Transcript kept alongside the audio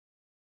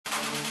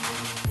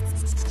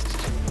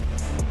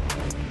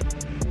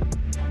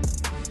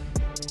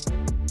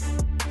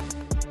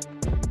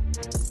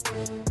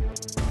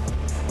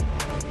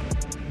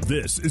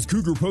This is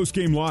Cougar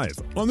Postgame Live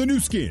on the new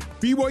skin,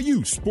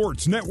 BYU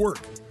Sports Network.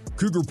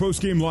 Cougar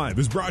Postgame Live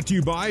is brought to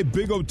you by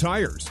Big O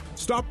Tires.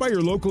 Stop by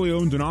your locally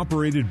owned and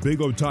operated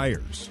Big O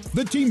Tires,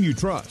 the team you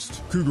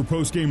trust. Cougar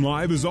Postgame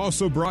Live is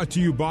also brought to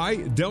you by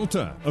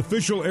Delta,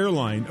 official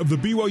airline of the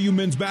BYU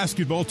men's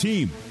basketball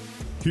team.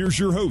 Here's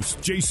your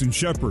host, Jason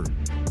Shepard.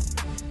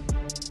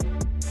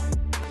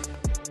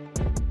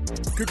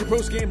 Cougar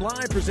Postgame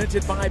Live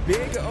presented by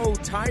Big O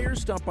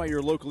Tires. Stop by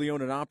your locally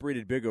owned and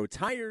operated Big O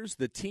Tires,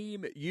 the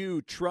team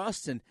you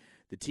trust. And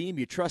the team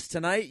you trust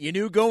tonight, you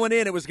knew going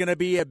in it was going to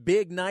be a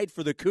big night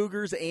for the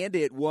Cougars, and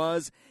it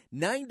was.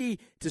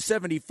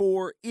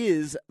 90-74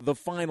 is the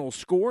final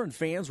score. And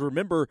fans,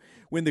 remember,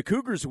 when the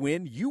Cougars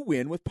win, you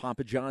win with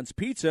Papa John's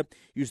Pizza.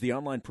 Use the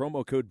online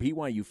promo code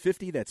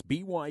BYU50, that's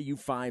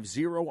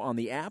BYU50 on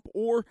the app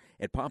or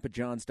at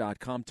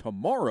papajohns.com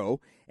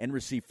tomorrow and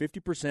receive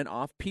 50%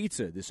 off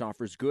pizza. This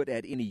offer is good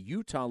at any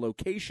Utah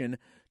location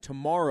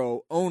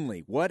tomorrow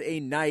only. What a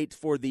night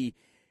for the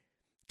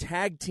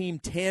tag team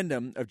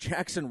tandem of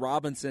Jackson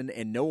Robinson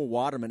and Noah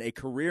Waterman. A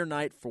career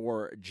night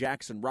for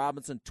Jackson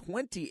Robinson,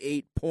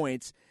 28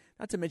 points,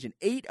 not to mention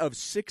 8 of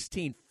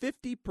 16,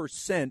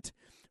 50%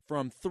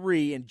 from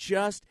three, and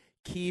just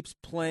keeps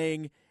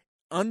playing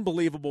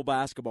unbelievable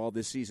basketball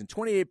this season.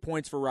 28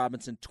 points for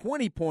Robinson,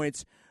 20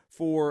 points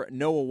for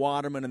Noah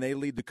Waterman, and they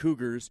lead the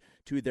Cougars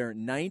to their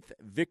 9th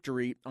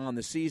victory on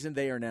the season.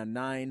 They are now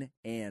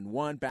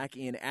 9-1, back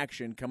in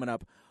action coming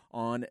up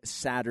on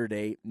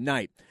Saturday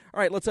night. All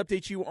right, let's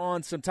update you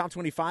on some top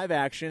 25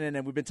 action,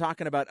 and we've been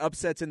talking about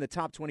upsets in the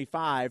top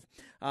 25.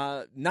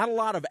 Not a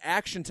lot of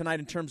action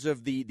tonight in terms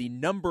of the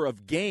number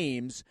of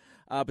games,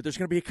 but there's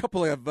going to be a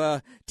couple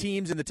of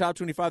teams in the top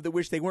 25 that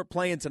wish they weren't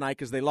playing tonight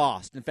because they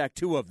lost. In fact,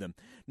 2 of them.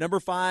 Number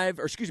 25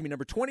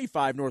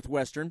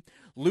 Northwestern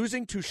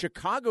losing to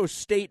Chicago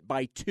State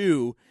by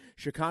 2.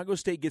 Chicago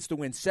State gets the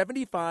win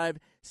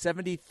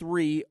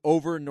 75-73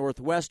 over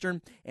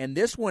Northwestern, and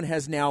this one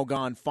has now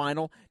gone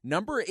final.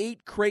 Number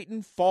 8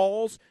 Creighton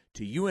falls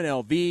to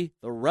UNLV,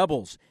 the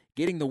Rebels,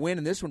 getting the win,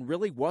 and this one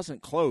really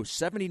wasn't close,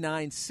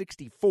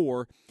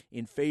 79-64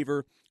 in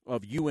favor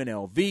of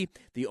UNLV.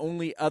 The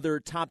only other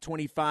top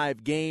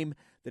 25 game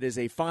that is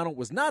a final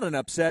was not an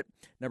upset.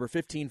 Number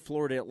 15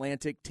 Florida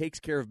Atlantic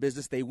takes care of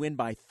business. They win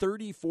by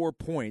 34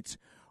 points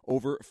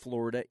over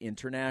Florida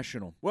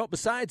International. Well,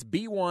 besides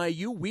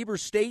BYU, Weber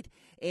State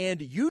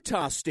and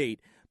Utah State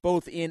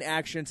both in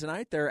action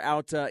tonight. They're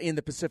out in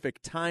the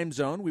Pacific time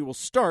zone. We will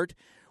start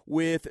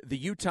with the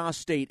Utah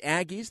State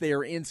Aggies. They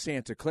are in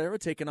Santa Clara,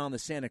 taking on the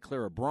Santa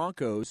Clara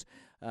Broncos.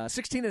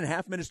 16 and a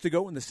half minutes to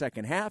go in the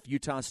second half.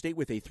 Utah State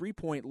with a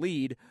 3-point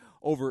lead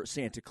over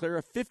Santa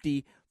Clara.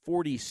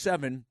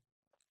 50-47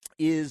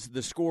 is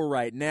the score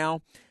right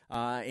now.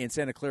 And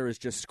Santa Clara has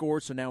just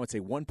scored, so now it's a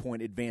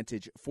 1-point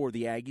advantage for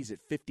the Aggies at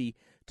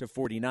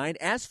 50-49.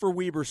 As for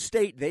Weber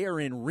State, they are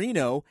in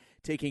Reno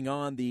taking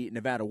on the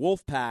Nevada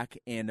Wolfpack,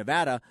 and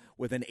Nevada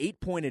with an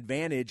 8-point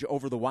advantage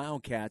over the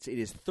Wildcats. It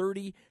is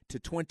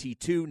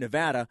 30-22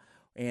 Nevada,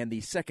 and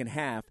the second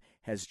half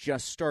has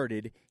just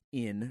started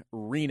in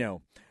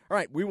Reno. All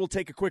right, we will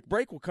take a quick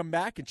break. We'll come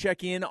back and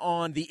check in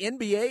on the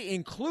NBA,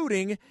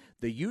 including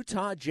the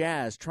Utah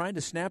Jazz trying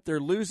to snap their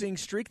losing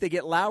streak. They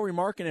get Lowry,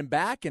 Markkanen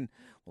back, and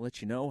we'll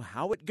let you know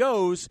how it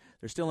goes.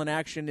 They're still in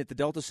action at the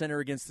Delta Center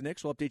against the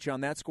Knicks. We'll update you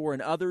on that score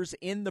and others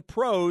in the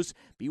pros.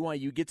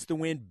 BYU gets the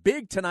win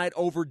big tonight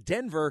over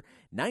Denver.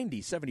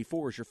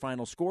 90-74 is your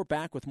final score.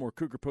 Back with more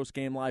Cougar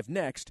Postgame Live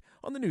next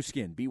on the new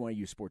skin,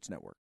 BYU Sports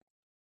Network.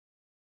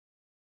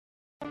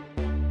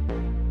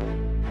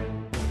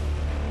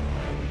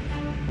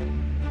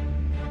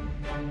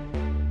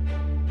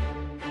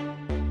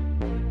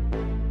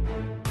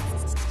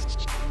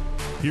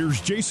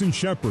 Here's Jason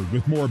Shepard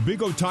with more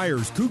Big O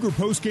Tires Cougar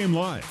Postgame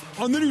Live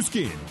on the new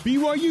skin,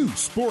 BYU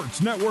Sports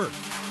Network.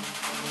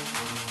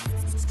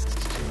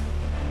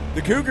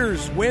 The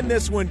Cougars win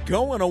this one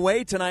going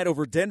away tonight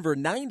over Denver.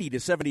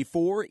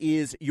 90-74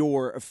 is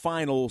your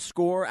final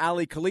score.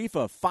 Ali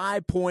Khalifa,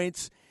 5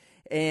 points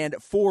and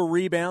 4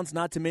 rebounds,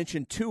 not to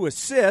mention 2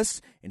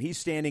 assists. And he's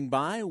standing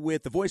by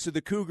with the voice of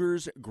the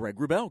Cougars, Greg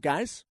Wrubell.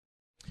 Guys?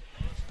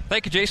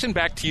 Thank you, Jason.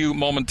 Back to you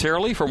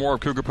momentarily for more of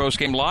Cougar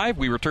Postgame Live.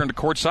 We return to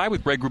courtside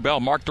with Greg Wrubell,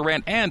 Mark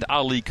Durant, and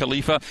Ali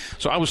Khalifa.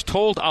 So I was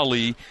told,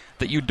 Ali,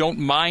 that you don't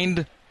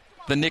mind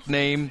the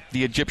nickname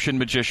the Egyptian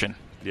Magician.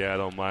 Yeah, I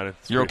don't mind it.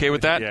 You're okay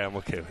with that? Yeah, I'm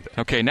okay with it.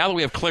 Okay, now that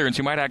we have clearance,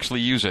 you might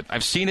actually use it.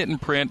 I've seen it in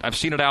print. I've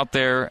seen it out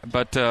there,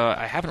 but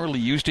I haven't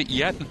really used it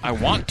yet. I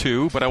want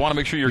to, but I want to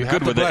make sure you're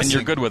good with it, and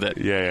you're good with it.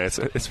 Yeah,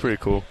 it's pretty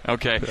cool.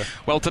 Okay.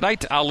 Well,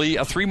 tonight, Ali,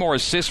 3 more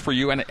assists for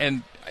you,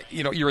 and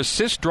you know, your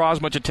assist draws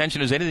as much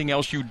attention as anything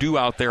else you do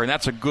out there, and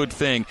that's a good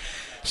thing.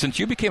 Since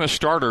you became a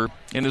starter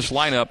in this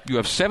lineup, you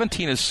have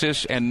 17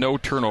 assists and no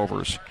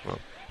turnovers. Well,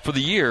 for the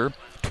year,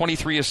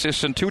 23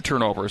 assists and 2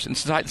 turnovers. And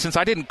since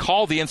I didn't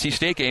call the NC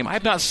State game, I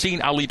have not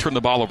seen Ali turn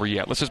the ball over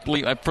yet. Let's just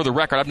believe, for the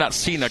record, I've not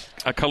seen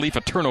a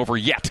Khalifa turnover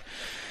yet.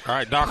 All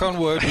right, knock on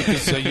wood,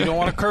 because you don't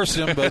want to curse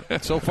him,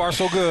 but so far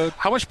so good.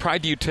 How much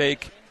pride do you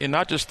take in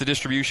not just the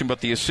distribution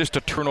but the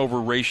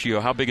assist-to-turnover ratio?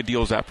 How big a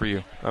deal is that for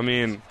you? I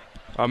mean,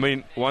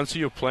 once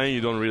you're playing,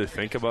 you don't really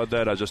think about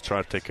that. I just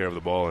try to take care of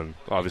the ball, and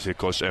obviously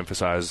coach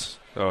emphasized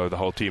the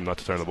whole team not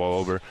to turn the ball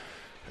over.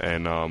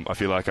 And I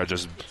feel like I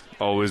just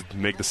always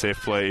make the safe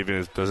play, even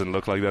if it doesn't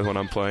look like that when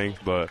I'm playing.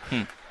 But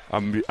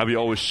I'll be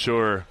always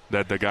sure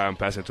that the guy I'm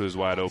passing to is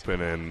wide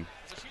open, and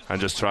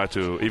just try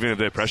to, even if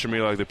they pressure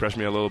me, like they pressure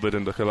me a little bit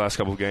in the last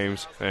couple of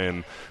games,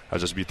 and I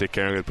just take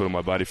care of it, put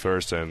my body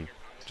first, and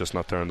just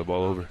not turn the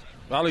ball over.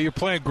 Ali, you're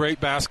playing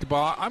great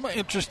basketball. I'm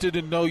interested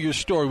to know your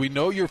story. We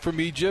know you're from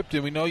Egypt,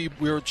 and we know you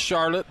were at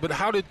Charlotte, but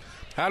how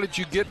did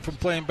you get from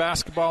playing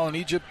basketball in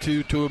Egypt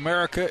to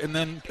America and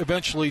then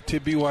eventually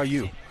to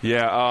BYU?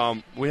 Yeah,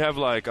 we have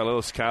like a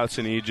little scouts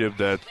in Egypt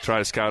that try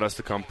to scout us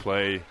to come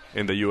play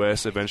in the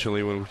U.S.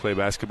 eventually when we play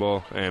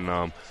basketball, and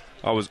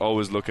I was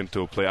always looking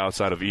to play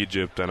outside of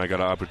Egypt, and I got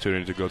an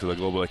opportunity to go to the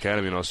Global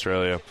Academy in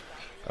Australia,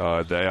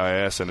 the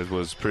AIS, and it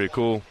was pretty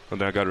cool. And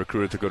then I got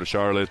recruited to go to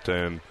Charlotte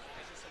and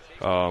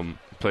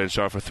played in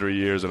Charlotte for 3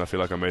 years, and I feel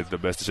like I made the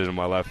best decision of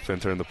my life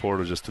entering the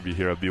portal just to be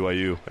here at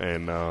BYU.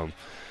 And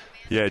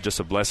just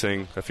a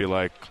blessing. I feel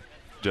like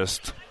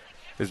just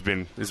it's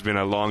been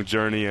a long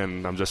journey,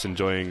 and I'm just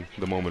enjoying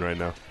the moment right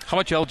now. How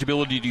much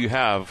eligibility do you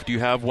have? Do you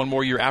have one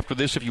more year after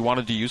this if you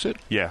wanted to use it?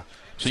 Yeah.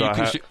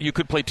 So you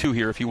could play 2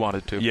 here if you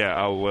wanted to. Yeah,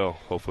 I will,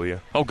 hopefully, yeah.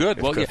 Oh, good.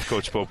 If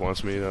Coach Pope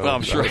wants me. Well,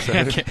 I'm sure.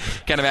 Can't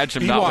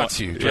imagine him he not wants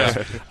you.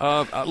 Yeah.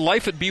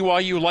 Life at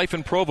BYU, life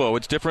in Provo,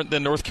 it's different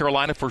than North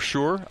Carolina for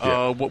sure.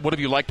 Yeah. What have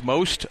you liked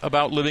most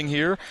about living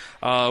here?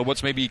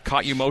 What's maybe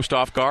caught you most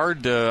off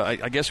guard?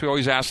 I guess we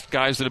always ask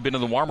guys that have been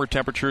in the warmer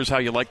temperatures how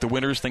you like the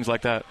winters, things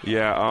like that.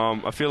 Yeah,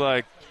 I feel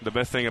like the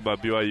best thing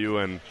about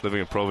BYU and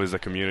living in Provo is the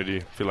community.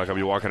 I feel like I'll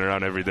be walking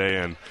around every day,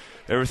 and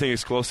everything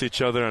is close to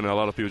each other, and a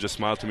lot of people just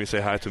smile to me,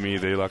 say hi to me.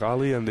 They're like,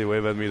 Ali, and they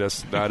wave at me.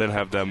 I didn't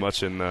have that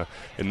much in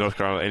North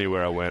Carolina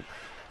anywhere I went.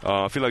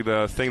 I feel like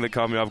the thing that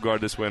caught me off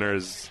guard this winter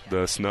is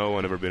the snow.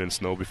 I've never been in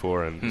snow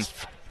before, and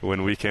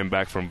when we came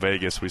back from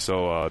Vegas, we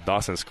saw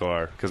Dawson's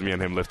car, because me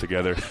and him lived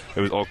together. It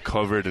was all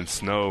covered in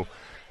snow,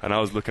 and I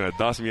was looking at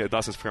Dawson.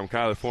 Dawson's from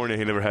California.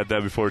 He never had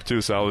that before,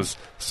 too, so I was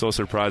so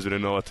surprised. We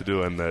didn't know what to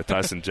do, and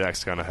Tyson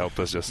Jacks kind of helped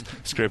us just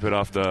scrape it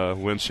off the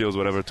windshields,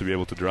 whatever, to be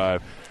able to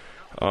drive.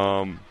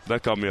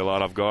 That caught me a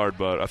lot off guard,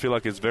 but I feel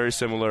like it's very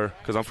similar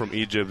because I'm from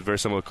Egypt, very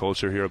similar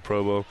culture here at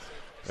Provo,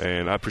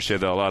 and I appreciate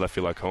that a lot. I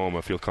feel like home.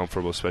 I feel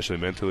comfortable, especially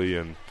mentally,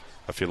 and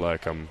I feel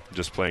like I'm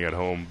just playing at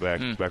home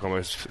back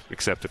home,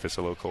 except if it's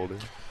a little colder.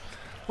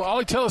 Well,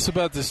 Ollie, tell us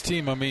about this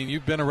team. I mean,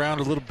 you've been around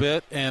a little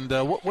bit, and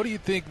what do you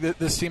think that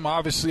this team,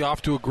 obviously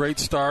off to a great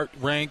start,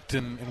 ranked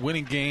and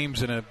winning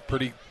games in a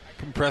pretty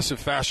impressive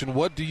fashion.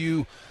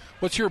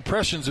 What's your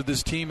impressions of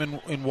this team,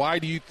 and why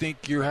do you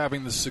think you're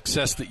having the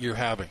success that you're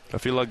having? I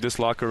feel like this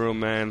locker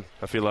room, man,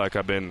 I feel like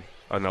I've been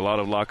in a lot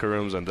of locker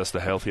rooms, and that's the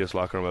healthiest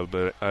locker room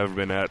I've ever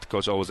been at.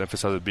 Coach always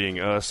emphasizes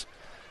being us.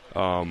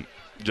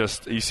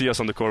 Just you see us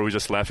on the court, we're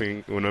just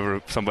laughing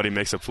whenever somebody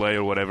makes a play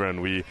or whatever,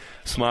 and we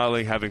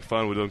smiling, having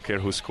fun. We don't care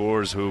who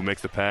scores, who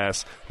makes the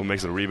pass, who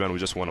makes the rebound. We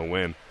just want to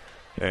win.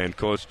 And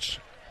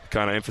Coach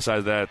kind of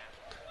emphasized that.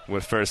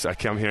 When first I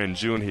came here in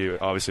June, he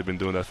obviously been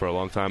doing that for a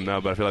long time now,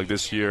 but I feel like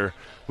this year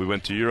we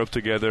went to Europe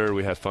together,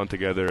 we had fun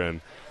together,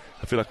 and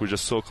I feel like we're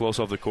just so close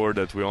off the court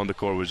that we're on the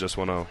court, we just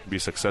want to be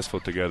successful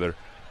together.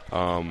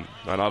 And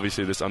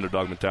obviously this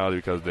underdog mentality,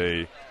 because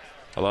a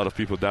lot of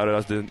people doubted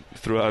us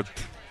throughout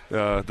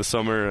the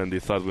summer, and they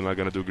thought we're not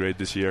going to do great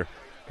this year,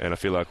 and I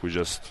feel like we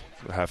just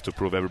have to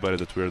prove everybody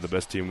that we're the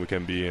best team we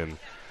can be, and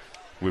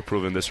we're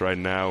proving this right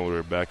now.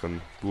 We're back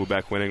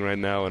winning right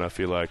now, and I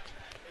feel like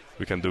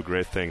we can do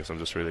great things. I'm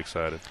just really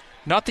excited.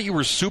 Not that you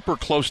were super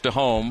close to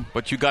home,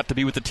 but you got to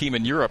be with the team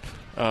in Europe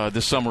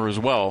this summer as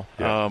well.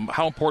 Yeah.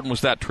 How important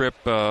was that trip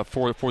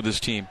for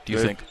this team, do you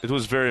think? It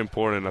was very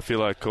important. I feel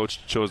like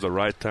Coach chose the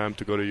right time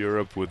to go to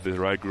Europe with the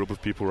right group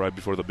of people right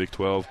before the Big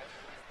 12.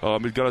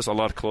 It got us a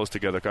lot close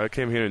together. I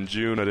came here in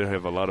June. I didn't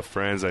have a lot of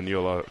friends. I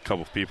knew a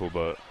couple of people,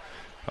 but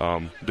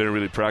didn't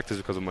really practice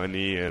because of my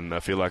knee, and I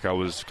feel like I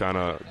was kind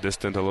of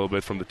distant a little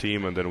bit from the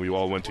team. And then we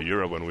all went to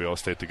Europe, and we all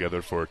stayed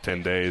together for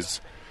 10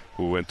 days.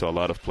 We went to a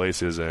lot of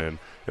places, and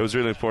it was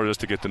really important just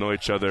to get to know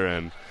each other.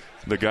 And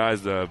the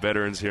guys, the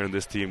veterans here in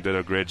this team, did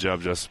a great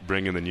job just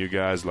bringing the new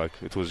guys. Like,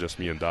 it was just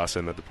me and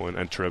Dawson at the point,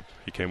 and Tripp,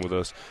 he came with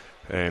us.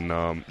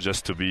 And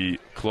just to be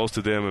close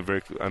to them,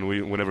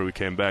 whenever we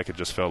came back, it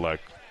just felt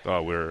like,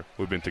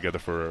 we've been together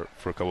for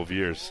a couple of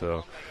years.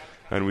 So,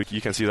 and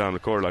you can see that on the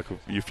court. Like,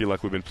 you feel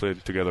like we've been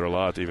playing together a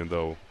lot, even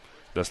though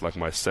that's like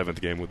my 7th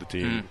game with the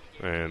team.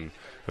 And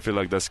I feel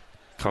like that's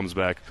comes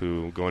back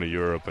to going to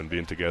Europe and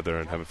being together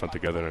and having fun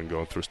together and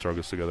going through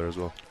struggles together as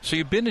well. So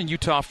you've been in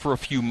Utah for a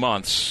few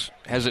months.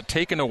 Has it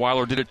taken a while,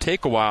 or did it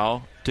take a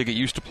while to get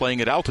used to playing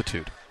at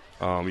altitude?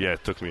 Yeah,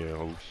 it took me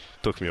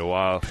a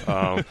while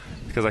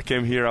because I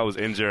came here, I was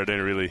injured, I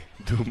didn't really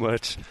do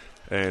much,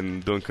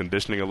 and doing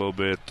conditioning a little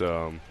bit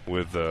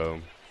with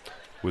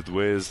with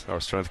Wiz,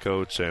 our strength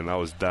coach, and I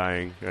was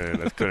dying,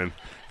 and I couldn't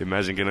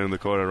imagine getting in the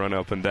court and run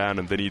up and down,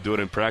 and then you do it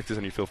in practice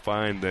and you feel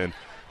fine. Then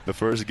the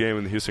first game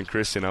in the Houston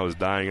Christian, I was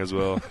dying as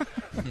well.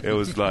 It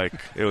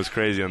was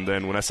crazy. And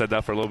then when I sat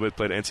down for a little bit,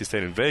 played NC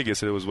State in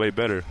Vegas, it was way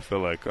better. I feel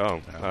like,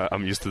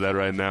 I'm used to that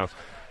right now.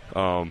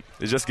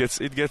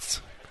 It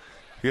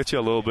gets you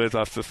a little bit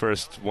after the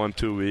first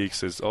 1-2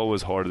 weeks. It's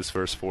always hard this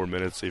first 4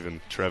 minutes.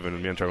 Even Trevin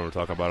and me and Trevin were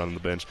talking about it on the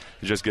bench.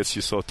 It just gets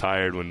you so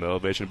tired when the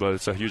elevation, but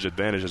it's a huge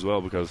advantage as well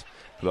because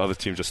the other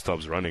team just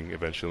stops running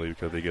eventually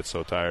because they get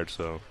so tired.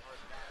 So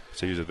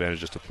it's a huge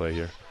advantage just to play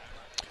here.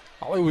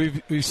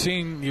 Ollie, we've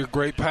seen your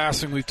great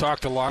passing. We've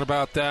talked a lot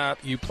about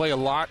that. You play a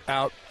lot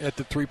out at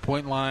the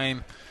three-point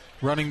line,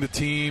 running the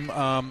team.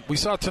 We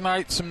saw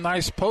tonight some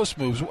nice post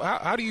moves.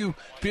 How do you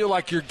feel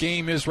like your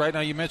game is right now?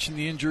 You mentioned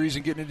the injuries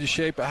and getting into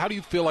shape. But how do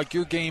you feel like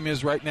your game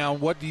is right now,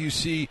 and what do you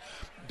see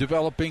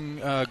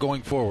developing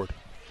going forward?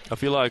 I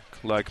feel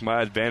like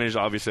my advantage,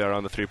 obviously,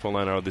 around the three-point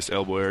line are these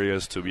elbow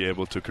areas to be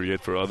able to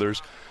create for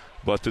others.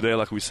 But today,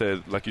 like we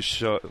said, like you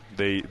showed,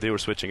 they were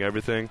switching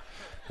everything.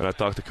 And I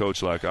talked to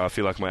Coach, I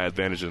feel like my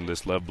advantage in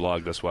this left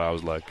block. That's why I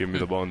was like, give me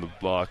the ball in the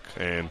block.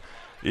 And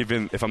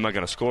even if I'm not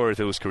going to score it,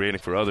 it was creating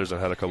for others. I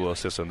had a couple of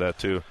assists on that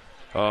too.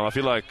 I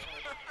feel like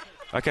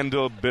I can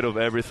do a bit of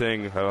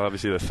everything.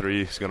 Obviously, the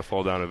three is going to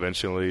fall down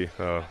eventually.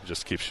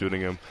 Just keep shooting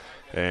him.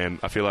 And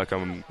I feel like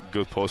I'm a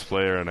good post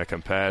player and I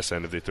can pass.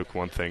 And if they took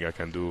one thing, I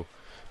can do.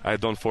 I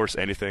don't force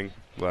anything.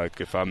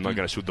 Like if I'm not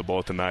going to shoot the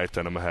ball tonight,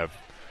 then I'm going to have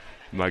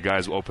my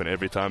guys open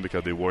every time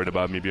because they're worried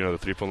about me being on the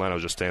three-point line. I'll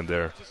just stand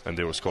there, and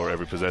they will score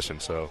every possession.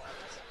 So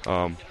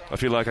I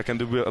feel like I can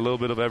do a little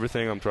bit of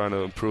everything. I'm trying to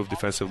improve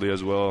defensively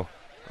as well,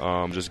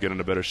 just get in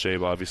a better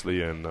shape,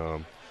 obviously,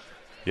 and,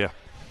 yeah.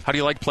 How do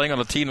you like playing on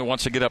a team that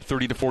wants to get up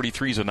 30 to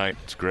 43s a night?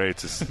 It's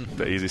great. It's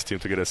the easiest team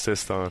to get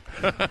assists on.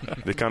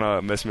 They kind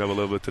of messed me up a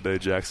little bit today,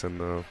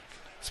 Jackson.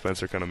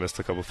 Spencer kind of missed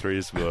a couple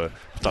threes, but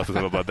I talked to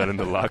them about that in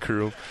the locker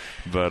room.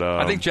 But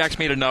I think Jack's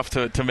made enough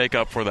to make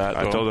up for that.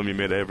 I told him he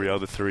made every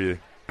other three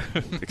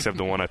except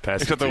the one I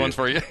passed. Except the ones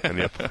for you. And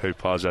he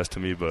apologized to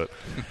me. But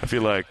I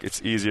feel like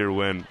it's easier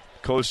when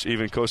Coach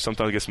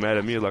sometimes gets mad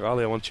at me. Like,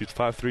 Ollie, I want to shoot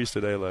 5 threes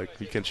today. Like,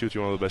 you can shoot.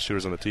 You're one of the best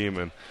shooters on the team.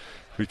 And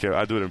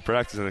I do it in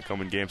practice and then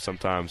come in games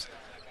sometimes.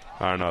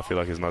 I don't know. I feel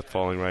like he's not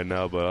falling right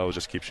now, but I'll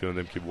just keep shooting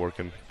them, keep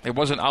working. It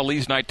wasn't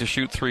Ali's night to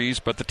shoot threes,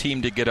 but the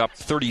team did get up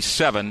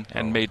 37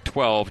 and made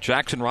 12.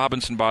 Jackson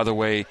Robinson, by the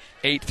way,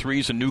 8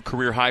 threes, a new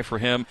career high for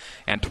him,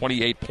 and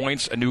 28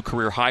 points, a new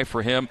career high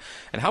for him.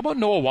 And how about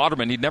Noah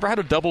Waterman? He'd never had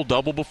a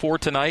double-double before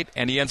tonight,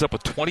 and he ends up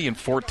with 20 and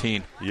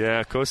 14.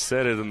 Yeah, Coach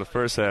said it in the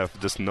first half.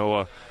 Just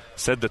Noah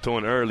set the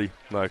tone early.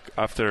 Like,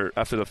 after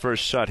the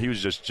first shot, he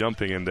was just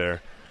jumping in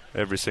there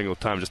every single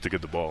time just to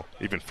get the ball,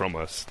 even from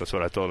us. That's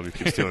what I told him. He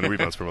keeps stealing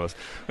rebounds from us.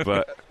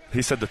 But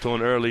he set the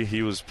tone early.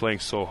 He was playing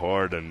so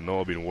hard, and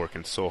Noah been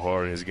working so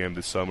hard in his game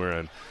this summer,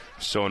 and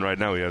showing right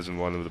now he has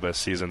one of the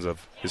best seasons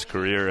of his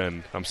career,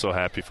 and I'm so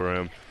happy for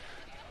him.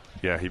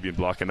 Yeah, he's been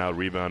blocking out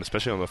rebound,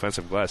 especially on the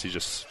offensive glass. He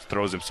just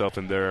throws himself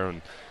in there,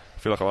 and I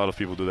feel like a lot of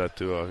people do that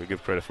too. I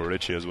give credit for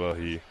Richie as well.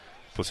 He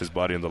puts his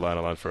body in the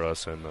line for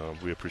us, and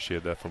we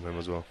appreciate that from him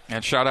as well.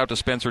 And shout out to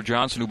Spencer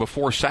Johnson, who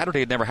before Saturday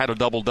had never had a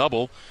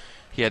double-double.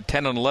 He had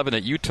 10 and 11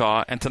 at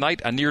Utah, and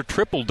tonight a near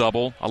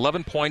triple-double,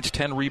 11 points,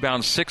 10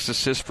 rebounds, 6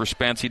 assists for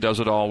Spence. He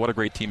does it all. What a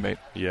great teammate.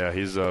 Yeah,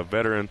 he's a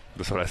veteran.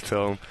 That's what I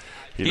tell him.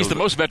 He's the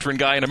most veteran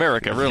guy in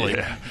America, really.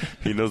 Yeah,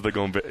 he knows the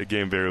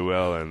game very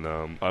well, and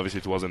obviously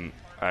it wasn't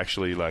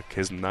actually like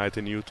his night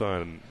in Utah,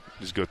 and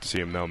it's good to see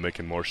him now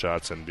making more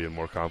shots and being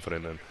more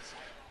confident. And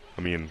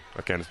I mean,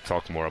 I can't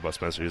talk more about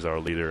Spencer. He's our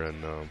leader,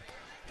 and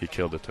he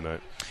killed it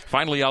tonight.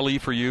 Finally, Ali,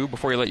 for you,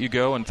 before I let you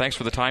go, and thanks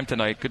for the time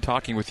tonight. Good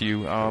talking with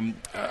you.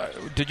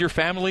 Did your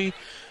family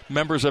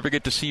members ever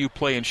get to see you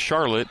play in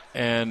Charlotte?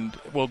 And,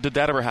 well, did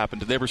that ever happen?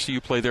 Did they ever see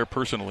you play there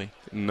personally?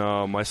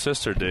 No, my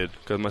sister did,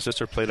 because my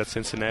sister played at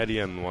Cincinnati,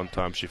 and one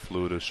time she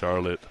flew to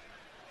Charlotte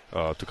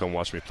to come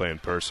watch me play in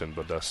person,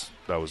 but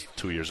that was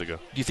 2 years ago.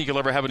 Do you think you'll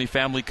ever have any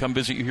family come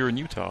visit you here in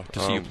Utah to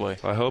see you play?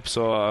 I hope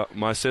so.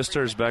 My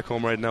sister is back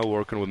home right now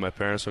working with my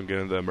parents on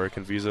getting the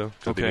American visa,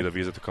 because they need a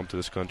visa to come to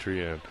this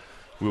country, and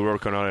we're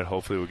working on it.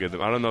 Hopefully we'll get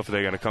them. I don't know if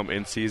they're going to come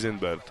in season,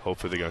 but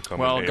hopefully they're going to come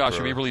in April. Well, gosh,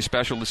 it'd be really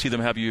special to see them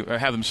have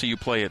them see you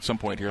play at some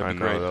point here. That'd be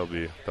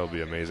great. That'll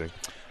be amazing.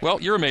 Well,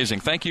 you're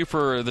amazing. Thank you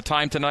for the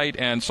time tonight,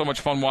 and so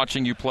much fun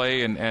watching you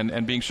play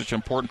and being such an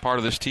important part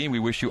of this team. We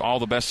wish you all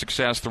the best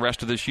success the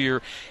rest of this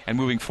year and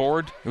moving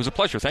forward. It was a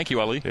pleasure. Thank you,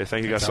 Ali. Yeah,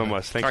 thank you guys so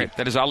much. Thank you. All right,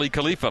 that is Ali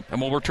Khalifa, and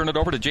we'll return it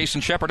over to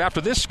Jason Shepard after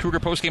this. Cougar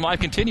Postgame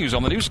Live continues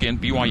on the new skin,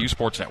 BYU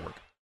Sports Network.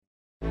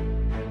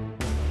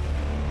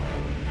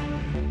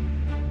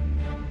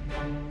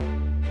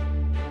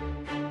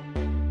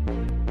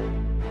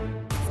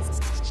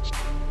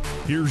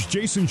 Here's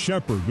Jason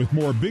Shepard with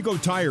more Big O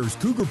Tires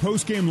Cougar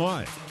Postgame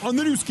Live on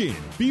the new skin,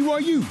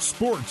 BYU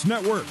Sports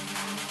Network.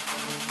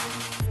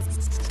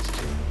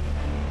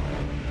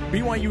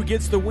 BYU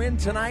gets the win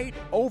tonight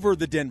over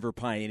the Denver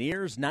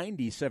Pioneers.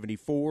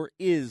 90-74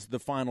 is the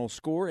final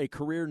score, a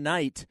career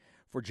night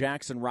for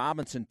Jackson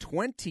Robinson,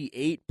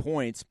 28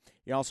 points.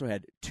 He also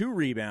had 2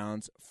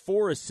 rebounds,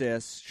 4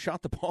 assists,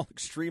 shot the ball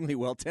extremely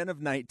well, 10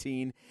 of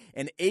 19,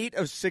 and 8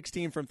 of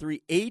 16 from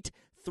 3, 8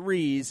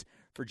 threes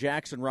for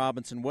Jackson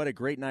Robinson. What a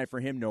great night for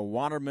him. Noah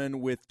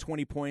Waterman with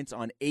 20 points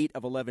on 8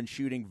 of 11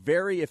 shooting.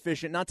 Very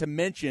efficient, not to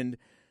mention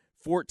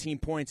 14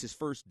 points, his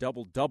first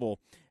double-double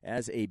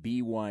as a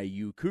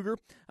BYU Cougar.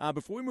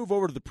 Before we move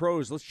over to the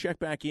pros, let's check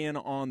back in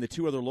on the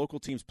 2 other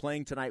local teams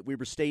playing tonight.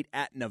 Weber State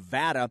at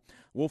Nevada.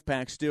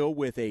 Wolfpack still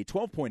with a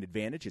 12-point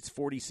advantage. It's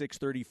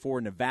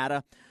 46-34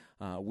 Nevada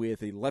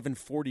with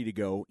 11:40 to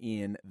go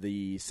in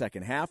the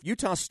second half.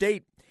 Utah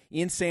State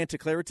in Santa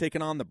Clara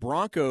taking on the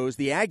Broncos,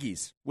 the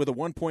Aggies, with a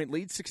 1-point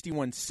lead,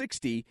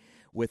 61-60,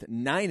 with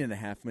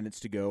 9.5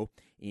 minutes to go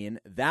in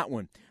that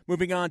one.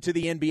 Moving on to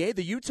the NBA,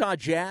 the Utah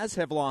Jazz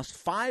have lost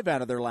 5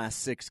 out of their last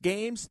 6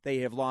 games. They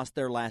have lost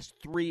their last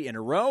 3 in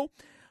a row,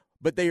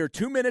 but they are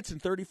 2 minutes and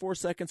 34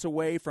 seconds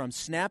away from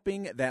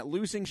snapping that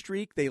losing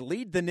streak. They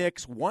lead the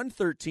Knicks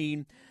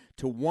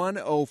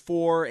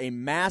 113-104. A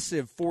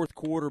massive fourth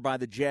quarter by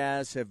the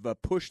Jazz have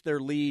pushed their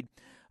lead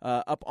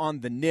up on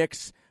the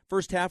Knicks.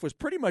 First half was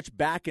pretty much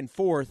back and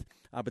forth,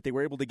 but they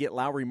were able to get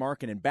Lauri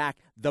Markkanen back.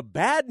 The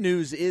bad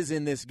news is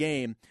in this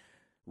game,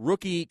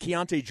 rookie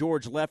Keontae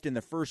George left in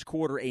the first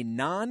quarter. A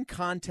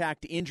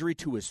non-contact injury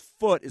to his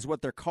foot is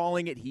what they're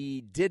calling it.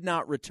 He did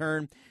not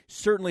return.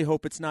 Certainly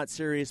hope it's not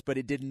serious, but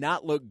it did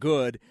not look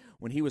good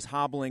when he was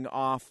hobbling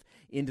off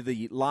into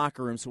the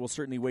locker room, so we'll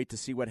certainly wait to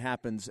see what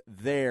happens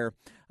there.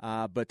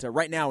 But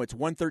right now it's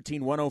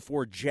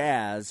 113-104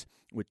 Jazz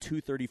with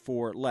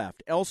 2:34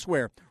 left.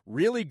 Elsewhere,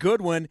 really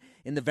good one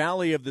in the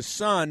Valley of the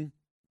Sun.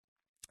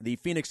 The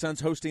Phoenix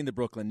Suns hosting the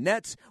Brooklyn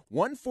Nets.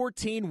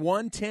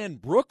 114-110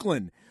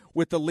 Brooklyn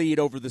with the lead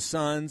over the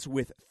Suns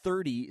with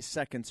 30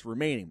 seconds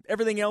remaining.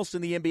 Everything else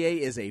in the NBA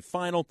is a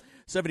final.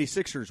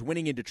 76ers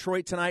winning in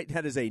Detroit tonight.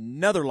 That is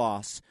another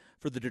loss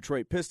for the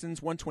Detroit Pistons,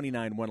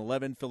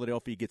 129-111.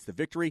 Philadelphia gets the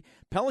victory.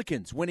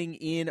 Pelicans winning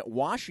in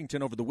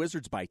Washington over the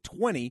Wizards by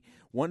 20,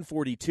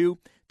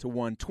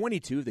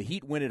 142-122. The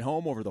Heat win at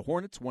home over the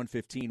Hornets,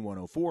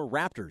 115-104.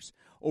 Raptors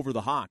over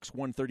the Hawks,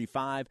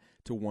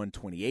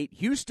 135-128.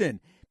 Houston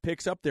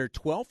picks up their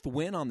 12th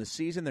win on the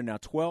season. They're now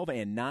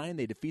 12-9.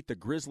 They defeat the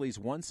Grizzlies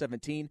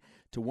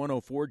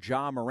 117-104.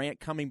 Ja Morant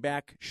coming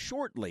back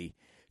shortly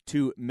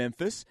to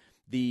Memphis.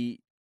 The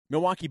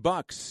Milwaukee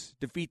Bucks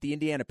defeat the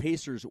Indiana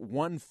Pacers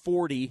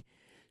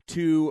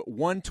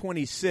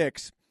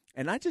 140-126.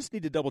 And I just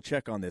need to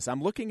double-check on this.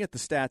 I'm looking at the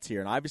stats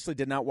here, and I obviously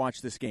did not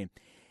watch this game.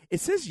 It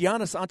says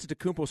Giannis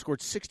Antetokounmpo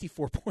scored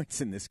 64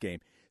 points in this game.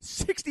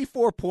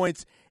 64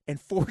 points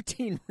and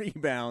 14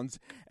 rebounds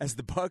as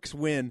the Bucks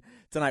win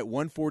tonight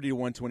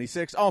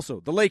 140-126.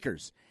 Also, the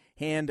Lakers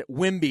hand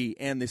Wemby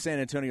and the San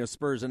Antonio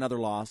Spurs another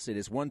loss. It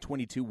is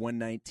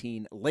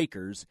 122-119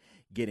 Lakers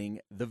getting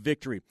the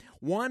victory.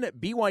 One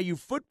BYU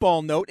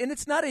football note, and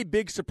it's not a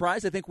big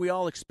surprise. I think we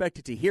all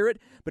expected to hear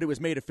it, but it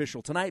was made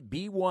official tonight.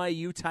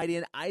 BYU tight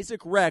end Isaac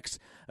Rex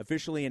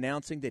officially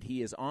announcing that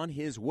he is on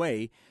his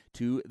way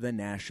to the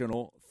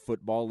National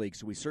Football League.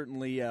 So we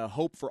certainly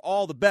hope for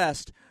all the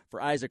best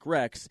for Isaac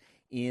Rex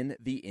in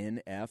the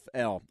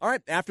NFL. All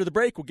right, after the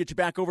break, we'll get you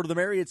back over to the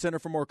Marriott Center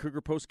for more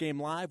Cougar Postgame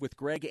Live with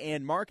Greg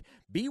and Mark.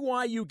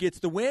 BYU gets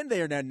the win.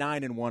 They are now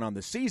 9-1 on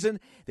the season.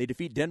 They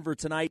defeat Denver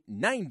tonight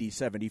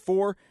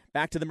 90-74.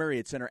 Back to the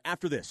Marriott Center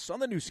after this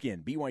on the new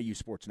skin, BYU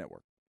Sports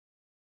Network.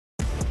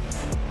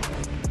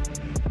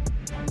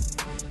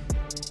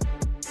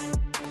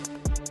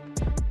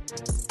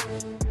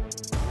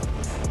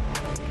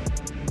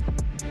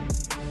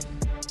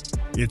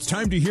 It's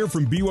time to hear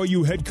from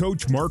BYU head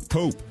coach Mark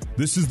Pope.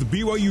 This is the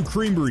BYU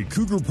Creamery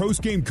Cougar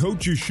Postgame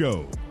Coaches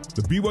Show.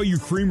 The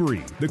BYU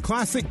Creamery, the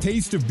classic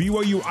taste of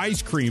BYU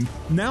ice cream,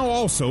 now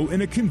also in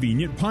a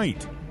convenient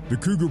pint. The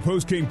Cougar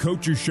Postgame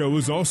Coaches Show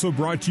is also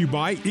brought to you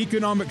by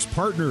Economics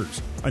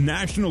Partners, a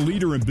national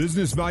leader in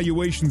business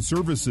valuation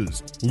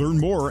services. Learn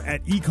more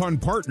at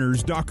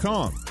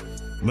econpartners.com.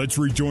 Let's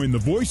rejoin the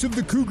voice of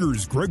the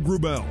Cougars, Greg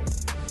Wrubell.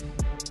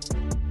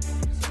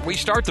 We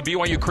start the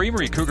BYU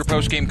Creamery Cougar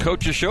Postgame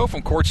Coaches Show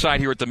from courtside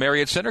here at the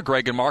Marriott Center.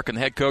 Greg and Mark and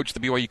the head coach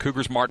of the BYU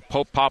Cougars, Mark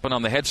Pope, popping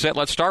on the headset.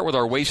 Let's start with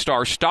our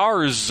Waystar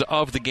Stars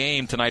of the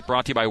game tonight,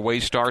 brought to you by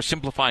Waystar,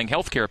 simplifying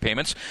healthcare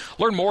payments.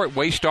 Learn more at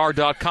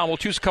waystar.com. We'll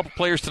choose a couple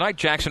players tonight.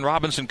 Jackson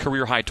Robinson,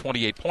 career-high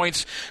 28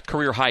 points,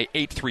 career-high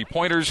 8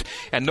 3-pointers.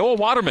 And Noah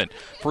Waterman,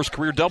 first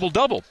career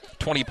double-double,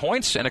 20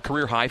 points and a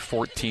career-high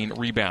 14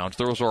 rebounds.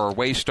 Those are our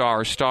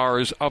Waystar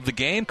Stars of the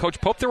game.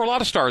 Coach Pope, there were a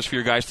lot of stars for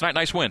you guys tonight.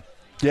 Nice win.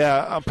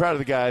 Yeah, I'm proud of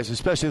the guys,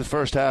 especially the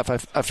first half.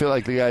 I feel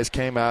like the guys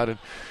came out, and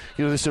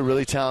this is a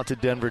really talented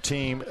Denver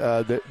team.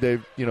 They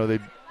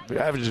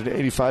average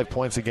 85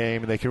 points a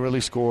game, and they can really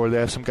score. They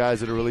have some guys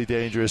that are really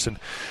dangerous, and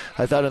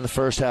I thought in the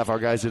first half our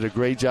guys did a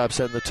great job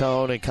setting the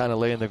tone and kind of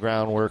laying the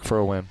groundwork for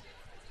a win.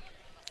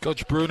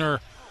 Coach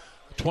Bruner,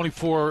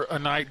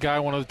 24-a-night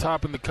guy, one of the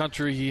top in the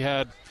country. He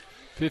had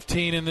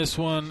 15 in this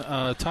one.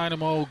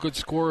 Tynamo, good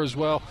scorer as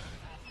well.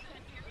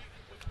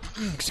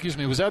 Excuse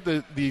me, was that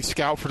the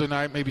scout for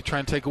tonight? Maybe try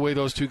and take away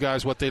those two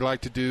guys, what they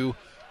like to do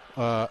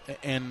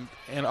And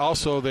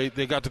also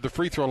they got to the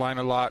free throw line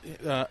a lot,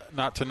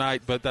 not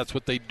tonight, but that's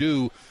what they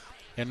do,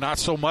 and not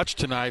so much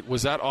tonight.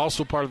 Was that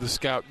also part of the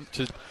scout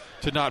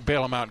to not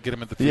bail him out and get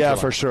him at the free throw line?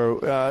 Yeah, for sure.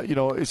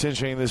 It's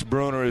interesting. This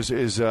Bruner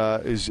is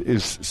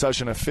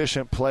such an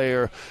efficient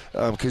player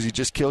because he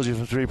just kills you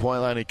from the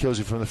three-point line. He kills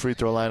you from the free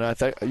throw line. I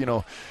thought,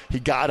 he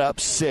got up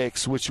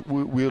 6, which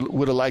we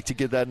would have liked to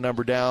get that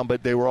number down,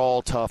 but they were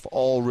all tough,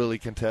 all really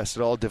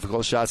contested, all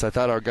difficult shots. I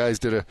thought our guys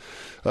did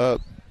a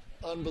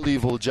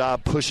unbelievable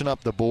job pushing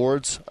up the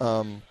boards.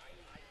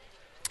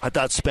 I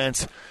thought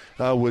Spence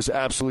was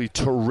absolutely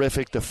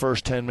terrific the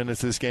first 10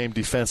 minutes of this game.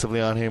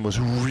 Defensively on him was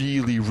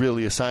really,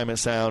 really assignment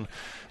sound.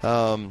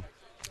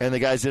 And the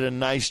guys did a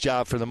nice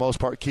job for the most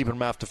part keeping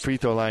him off the free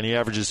throw line. He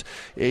averages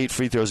 8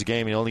 free throws a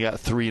game. He only got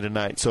 3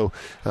 tonight. So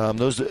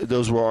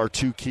those were our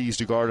 2 keys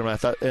to guard him. I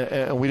thought,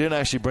 and we didn't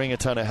actually bring a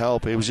ton of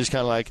help. It was just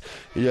kind of like,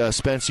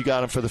 Spence, you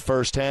got him for the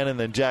first 10, and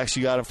then Jax,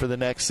 you got him for the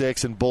next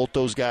 6, and both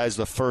those guys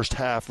the first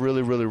half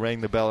really, really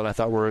rang the bell, and I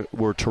thought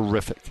were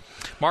terrific.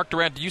 Mark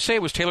Durant, did you say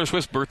it was Taylor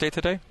Swift's birthday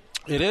today?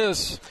 It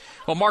is.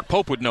 Well, Mark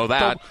Pope would know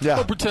that.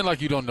 Don't pretend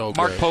like you don't know.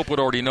 Mark Pope would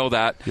already know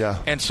that.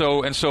 Yeah. And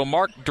so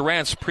Mark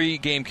Durant's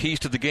pre-game keys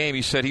to the game,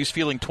 he said he's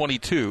feeling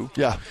 22.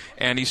 Yeah.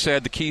 And he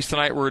said the keys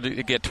tonight were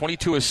to get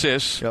 22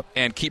 assists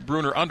and keep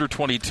Bruner under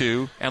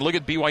 22. And look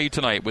at BYU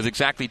tonight with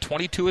exactly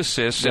 22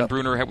 assists, and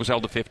Bruner was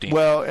held to 15.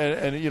 Well,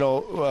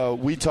 and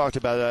we talked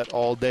about that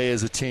all day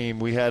as a team.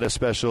 We had a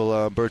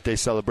special birthday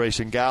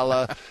celebration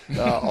gala.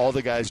 All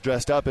the guys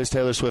dressed up as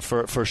Taylor Swift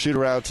for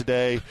shoot-around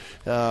today.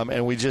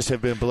 And we just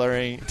have been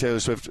blaring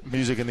Taylor Swift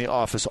music in the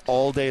office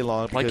all day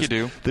long. Like you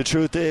do. The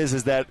truth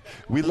is that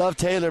we love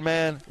Taylor,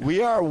 man.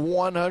 We are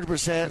 100%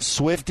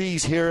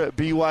 Swifties here at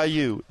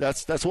BYU.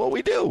 That's what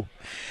we do.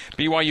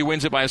 BYU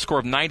wins it by a score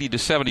of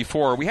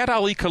 90-74. We had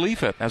Ali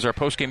Khalifa as our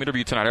post-game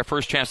interview tonight. Our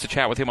first chance to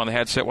chat with him on the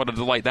headset. What a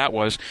delight that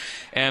was.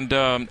 And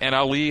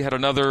Ali had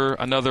another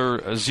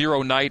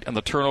 0 night on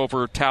the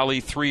turnover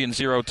tally,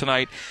 3-0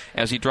 tonight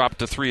as he dropped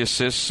to 3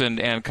 assists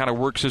and kind of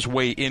works his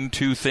way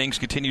into things.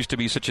 Continues to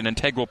be such an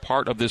integral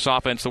part of this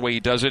offense the way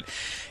he does it.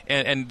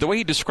 And the way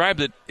he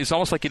described it, it's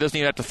almost like he doesn't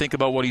even have to think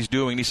about what he's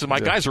doing. He says, my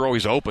guys are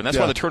always open. That's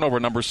why the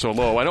turnover number is so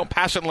low. I don't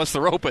pass it unless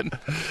they're open.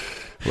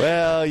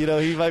 Well,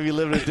 he might be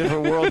living in a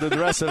different world than the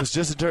rest of us,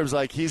 just in terms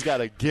like he's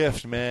got a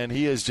gift, man.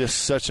 He is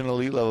just such an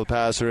elite level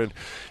passer, and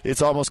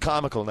it's almost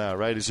comical now,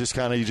 right? It's just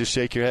kind of you just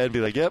shake your head and be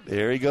like, yep,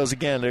 here he goes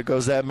again. There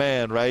goes that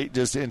man, right?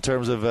 Just in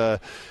terms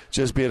of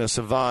just being a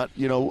savant.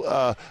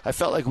 I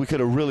felt like we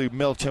could have really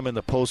milked him in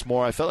the post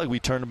more. I felt like we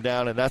turned him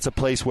down, and that's a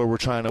place where we're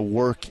trying to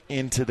work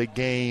into the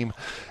game.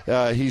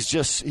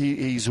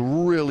 He's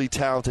really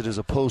talented as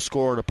a post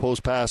scorer and a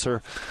post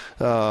passer.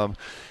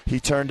 He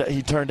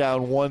turned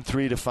down 1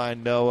 3 to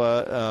find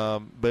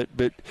Noah, but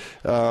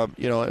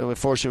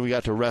unfortunately we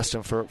got to rest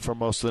him for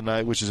most of the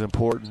night, which is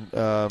important.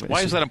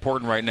 Why is that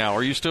important right now?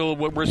 Are you still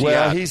where's he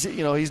at?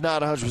 Well, he's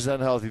not 100%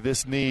 healthy.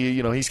 This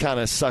knee, he's kind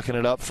of sucking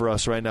it up for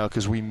us right now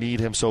because we need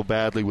him so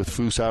badly with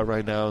Foose out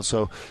right now. And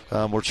so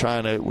we're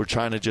trying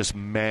to just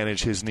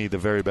manage his knee the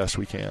very best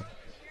we can.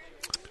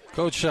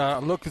 Coach,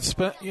 look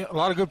at a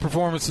lot of good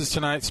performances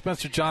tonight.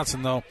 Spencer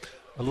Johnson, though,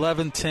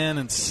 11, 10,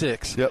 and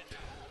 6. Yep.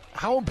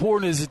 How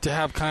important is it to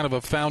have kind of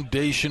a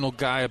foundational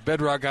guy, a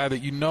bedrock guy that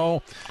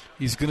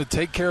he's going to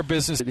take care of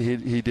business?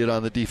 He did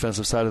on the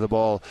defensive side of the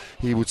ball.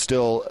 He would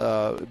still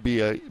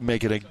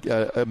making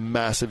a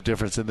massive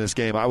difference in this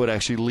game. I would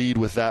actually lead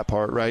with that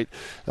part, right?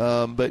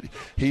 But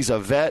he's a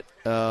vet.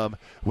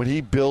 When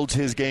he builds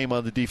his game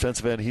on the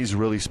defensive end, he's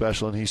really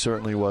special, and he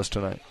certainly was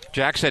tonight.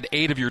 Jax had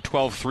 8 of your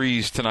 12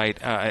 threes tonight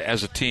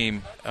as a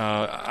team.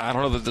 I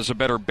don't know that there's a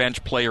better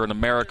bench player in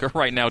America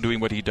right now doing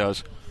what he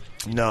does.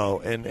 No,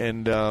 and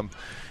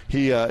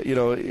he,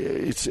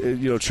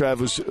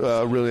 Trev was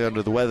really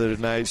under the weather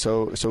tonight,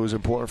 so it was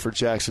important for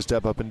Jax to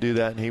step up and do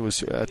that. And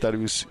I thought he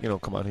was,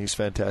 come on, he's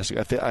fantastic.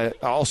 I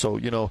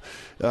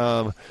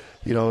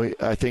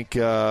think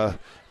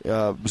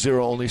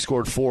Zero only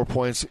scored 4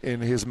 points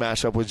in his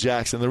matchup with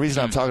Jackson. The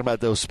reason I'm talking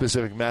about those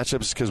specific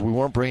matchups is because we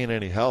weren't bringing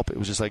any help. It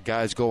was just like,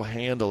 guys, go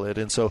handle it.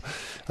 And so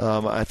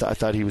I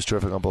thought he was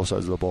terrific on both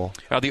sides of the ball.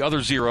 The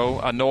other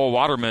Zero, Noah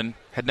Waterman,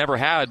 had never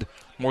had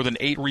more than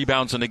 8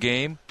 rebounds in a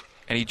game,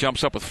 and he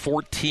jumps up with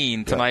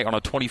 14 tonight on a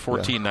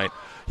 2014 night.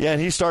 Yeah,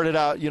 and he started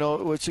out,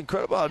 what's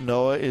incredible about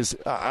Noah is,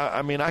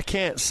 I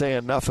can't say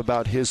enough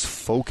about his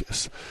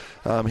focus.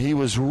 He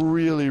was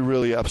really,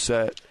 really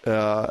upset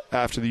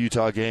after the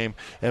Utah game.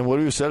 And what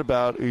he was said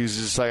about, he's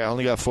just like, I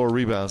only got 4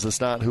 rebounds.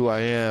 That's not who I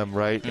am,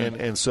 right?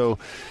 And so,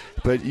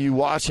 but you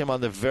watch him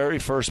on the very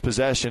first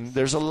possession.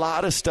 There's a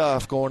lot of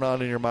stuff going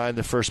on in your mind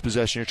the first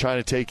possession. You're trying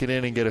to take it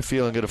in and get a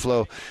feel and get a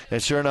flow.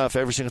 And sure enough,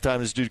 every single time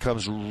this dude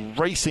comes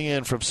racing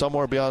in from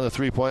somewhere beyond the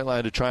three-point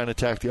line to try and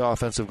attack the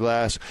offensive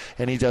glass,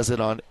 and he does it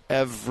on on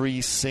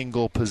every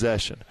single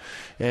possession.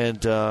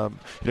 And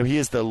he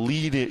is the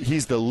lead.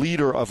 He's the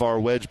leader of our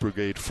wedge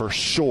brigade for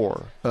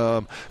sure,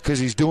 because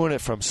he's doing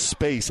it from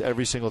space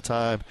every single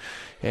time.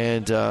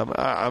 And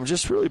I'm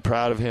just really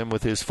proud of him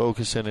with his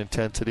focus and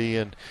intensity,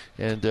 and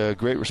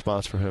great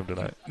response for him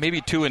tonight.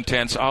 Maybe too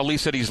intense. Ali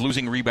said he's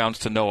losing rebounds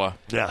to Noah.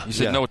 Yeah, he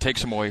said Noah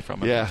takes him away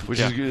from him. Yeah, which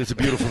is it's a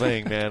beautiful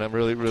thing, man. I'm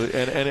really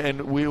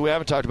and we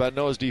haven't talked about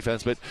Noah's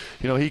defense, but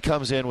he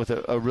comes in with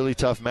a really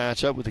tough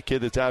matchup with a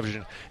kid that's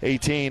averaging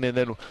 18, and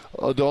then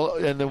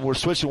we're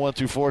switching 1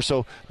 through 4,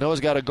 so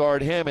Noah's got to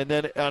guard him, and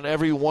then on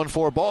every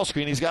 1-4 ball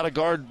screen he's got to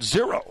guard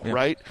 0,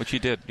 right? Which he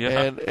did.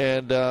 Yeah,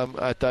 and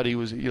I thought he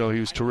was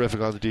terrific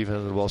on the defense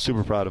of the ball.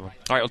 Super proud of him.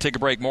 All right, we'll take a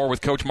break. More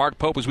with Coach Mark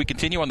Pope as we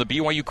continue on the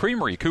BYU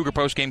Creamery Cougar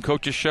Postgame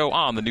Coaches Show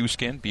on the new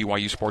skin,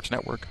 BYU Sports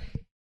Network.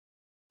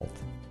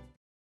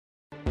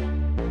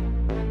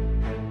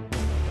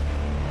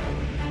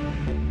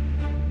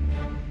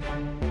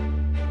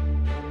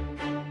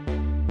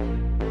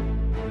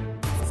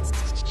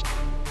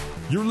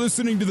 You're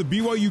listening to the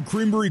BYU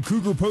Creamery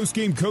Cougar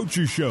Postgame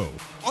Coaches Show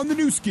on the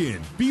new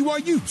skin,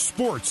 BYU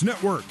Sports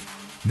Network.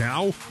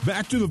 Now,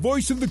 back to the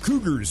voice of the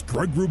Cougars,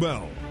 Greg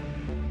Wrubell.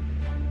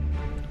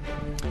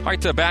 All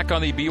right, back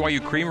on the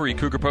BYU Creamery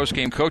Cougar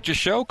Postgame Coaches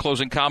Show.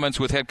 Closing comments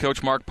with head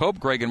coach Mark Pope.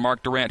 Greg and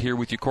Mark Durant here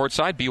with you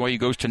courtside. BYU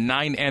goes to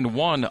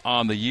 9-1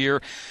 on the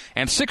year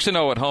and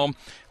 6-0 at home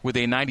with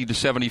a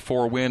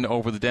 90-74 win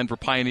over the Denver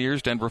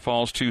Pioneers. Denver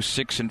falls to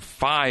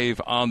 6-5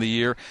 on the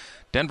year.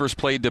 Denver's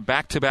played the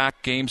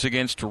back-to-back games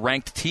against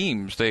ranked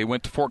teams. They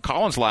went to Fort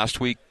Collins last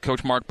week,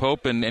 Coach Mark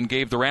Pope, and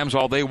gave the Rams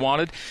all they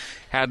wanted.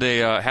 Had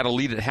a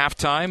lead at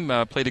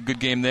halftime, played a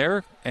good game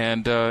there,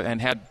 and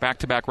had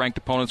back-to-back ranked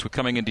opponents with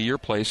coming into your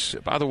place.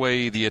 By the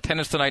way, the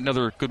attendance tonight,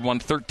 another good one,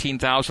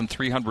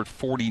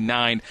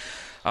 13,349.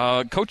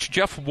 Coach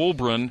Jeff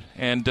Woolbrun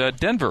and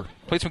Denver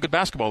played some good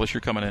basketball this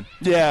year coming in.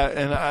 Yeah,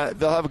 and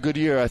they'll have a good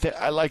year.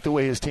 I like the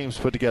way his team's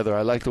put together.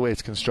 I like the way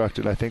it's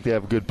constructed. I think they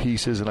have good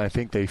pieces, and I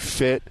think they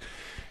fit.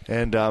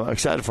 And I'm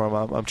excited for him.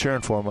 I'm cheering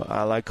for him.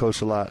 I like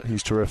Coach a lot.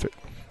 He's terrific.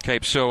 Okay,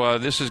 so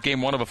this is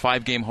game 1 of a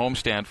 5-game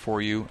homestand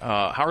for you.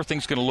 How are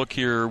things going to look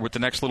here with the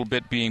next little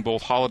bit being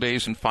both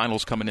holidays and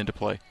finals coming into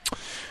play?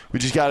 We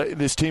just got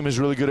this team is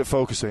really good at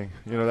focusing.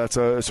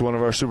 It's one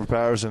of our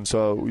superpowers, and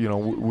so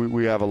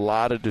we have a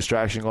lot of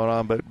distraction going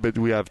on, but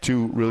we have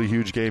 2 really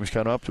huge games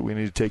coming up that we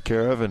need to take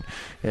care of, and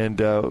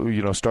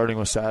starting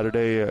with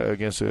Saturday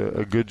against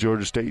a good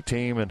Georgia State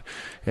team,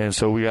 and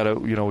so we got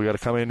to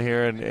come in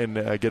here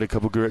and get a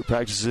couple great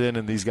practices in,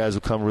 and these guys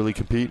will come really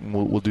compete, and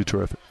we'll do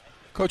terrific.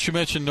 Coach, you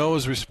mentioned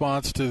Noah's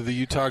response to the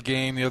Utah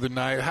game the other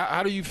night.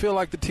 How do you feel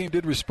like the team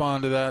did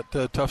respond to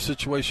that tough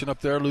situation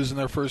up there, losing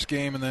their first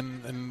game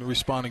and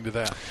responding to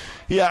that?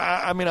 Yeah,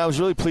 I was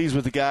really pleased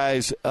with the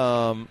guys. We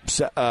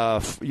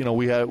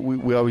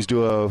always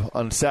do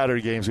on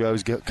Saturday games. We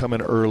always come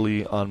in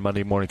early on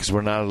Monday morning because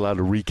we're not allowed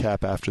to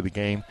recap after the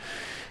game.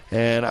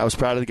 And I was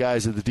proud of the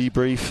guys at the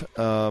debrief.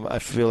 I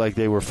feel like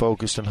they were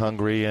focused and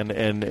hungry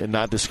and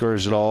not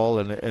discouraged at all.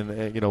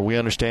 And we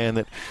understand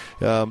that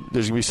there's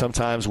going to be some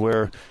times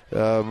where,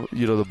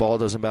 the ball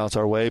doesn't bounce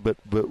our way, but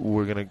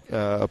we're going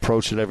to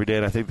approach it every day.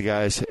 And I think the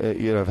guys,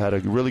 have had a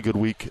really good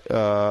week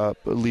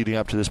leading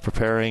up to this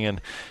preparing.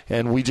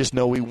 And we just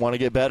know we want to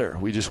get better.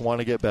 We just want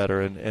to get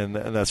better, and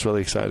that's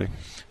really exciting.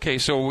 Okay,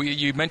 so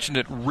you mentioned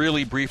it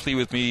really briefly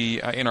with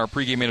me in our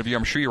pregame interview.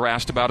 I'm sure you were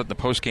asked about it in the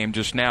postgame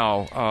just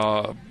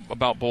now,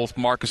 about both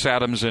Marcus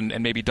Adams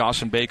and maybe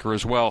Dawson Baker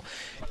as well.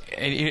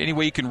 Any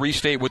way you can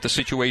restate what the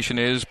situation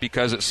is,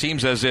 because it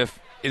seems as if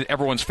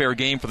everyone's fair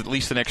game for at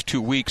least the next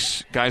 2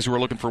 weeks, guys who are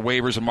looking for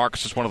waivers, and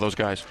Marcus is one of those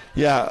guys.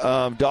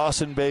 Yeah,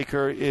 Dawson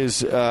Baker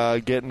is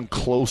getting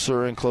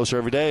closer and closer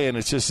every day, and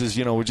it's just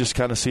we just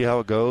kind of see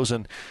how it goes.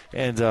 And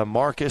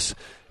Marcus,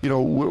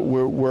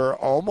 we're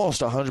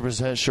almost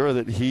 100% sure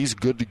that he's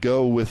good to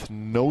go with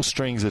no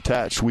strings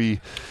attached. We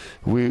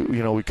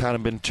kind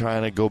of been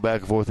trying to go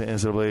back and forth with the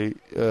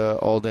NCAA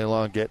all day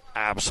long, get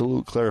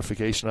absolute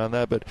clarification on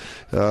that. But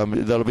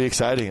that'll be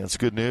exciting. It's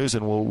good news,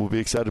 and we'll be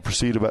excited to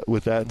proceed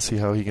with that and see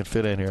how he can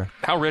fit in here.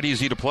 How ready is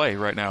he to play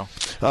right now?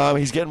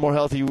 He's getting more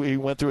healthy. He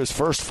went through his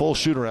first full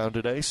shoot-around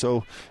today,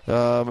 so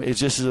it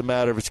just is a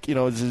matter of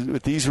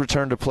with these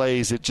return to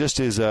plays, it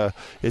just is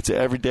it's an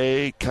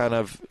everyday kind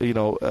of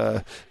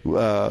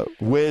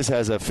Wiz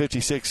has a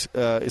 56.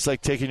 It's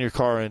like taking your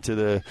car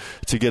to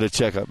get a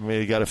checkup.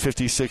 You got a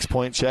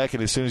 56-point check,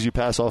 and as soon as you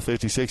pass all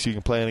 56, you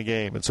can play in a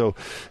game. And so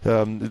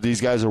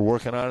these guys are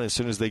working on it. As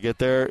soon as they get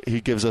there,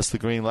 he gives us the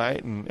green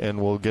light, and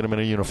we'll get them in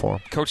a uniform.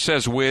 Coach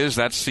says Wiz.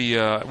 That's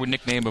the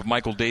nickname of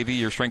Michael Davey,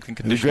 your strength and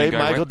conditioning guy. Great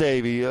Michael right?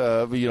 Davey.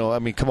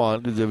 Come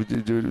on.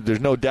 There's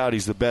no doubt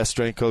he's the best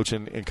strength coach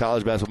in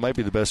college basketball. Might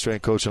be the best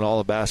strength coach in all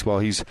of basketball.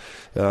 He's,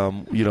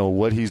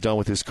 what he's done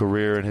with his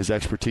career and his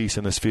expertise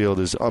in this field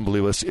is is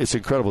unbelievable. It's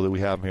incredible that we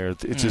have him here.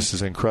 It just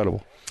is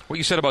incredible. What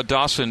you said about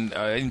Dawson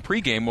in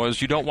pregame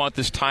was you don't want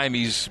this time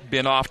he's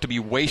been off to be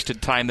wasted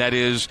time. That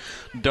is,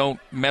 don't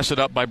mess it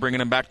up by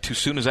bringing him back too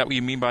soon. Is that what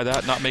you mean by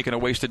that? Not making a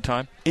wasted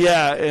time?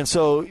 Yeah, and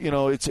so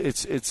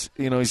it's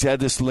he's had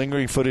this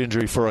lingering foot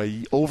injury for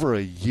over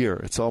a year.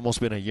 It's almost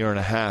been a year and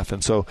a half,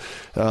 and so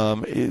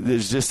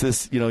there's just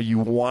this. You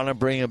want to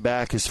bring him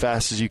back as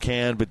fast as you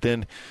can, but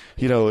then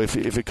if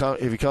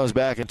he comes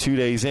back and 2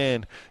 days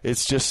in,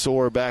 it's just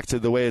sore back to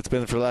the way it's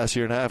been for the last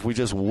year and a half. We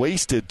just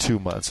wasted 2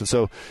 months, and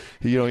so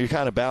you're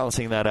kind of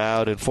balancing that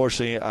out.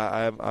 Unfortunately,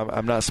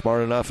 I'm not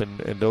smart enough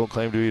and don't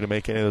claim to be to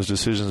make any of those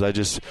decisions. I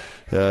just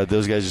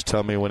those guys just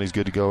tell me when he's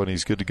good to go, and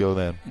he's good to go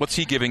then. What's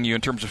he giving you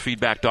in terms of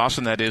feedback,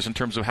 Dawson? That is, in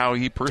terms of how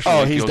he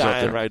personally he's feels dying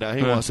out there right now.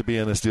 He wants to be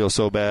in this deal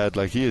so bad.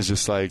 Like he is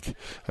just like,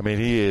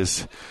 he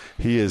is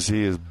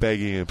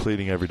begging and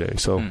pleading every day.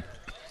 So.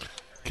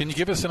 Can you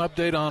give us an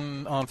update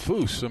on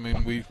Foose? I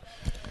mean,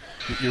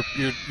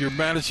 you're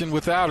managing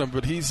without him,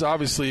 but he's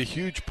obviously a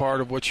huge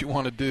part of what you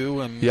want to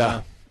do. And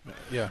yeah,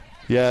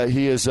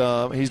 he is.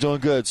 He's doing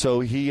good. So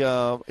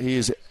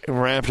he's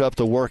ramped up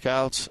the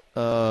workouts.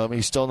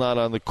 He's still not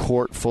on the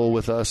court full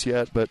with us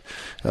yet, but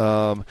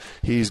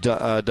he's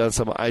done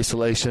some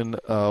isolation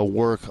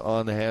work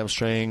on the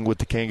hamstring with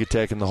the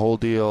Kangatech and the whole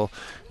deal.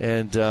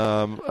 And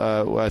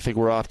I think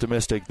we're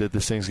optimistic that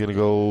this thing's going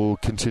to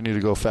continue to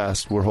go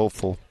fast. We're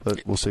hopeful,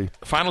 but we'll see.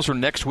 Finals are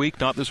next week,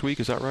 not this week.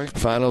 Is that right?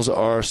 Finals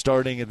are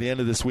starting at the end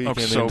of this week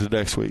into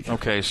next week.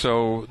 Okay,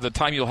 so the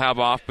time you'll have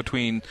off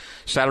between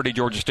Saturday,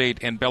 Georgia State,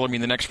 and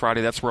Bellarmine the next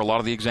Friday, that's where a lot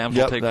of the exams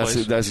will take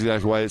place? That's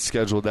exactly why it's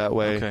scheduled that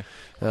way. Okay.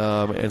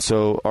 And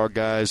so our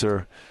guys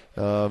are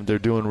they're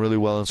doing really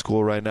well in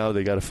school right now.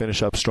 They got to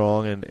finish up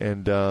strong,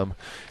 and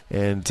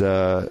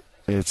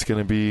it's going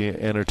to be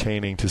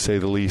entertaining, to say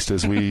the least,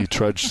 as we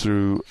trudge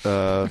through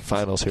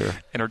finals here.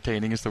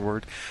 Entertaining is the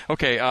word.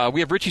 Okay,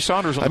 we have Richie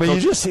Saunders on the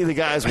you just see the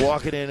guys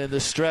walking in, and the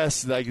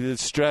stress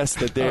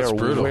that they are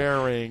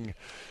wearing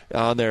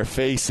on their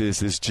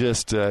faces is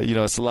just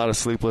it's a lot of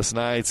sleepless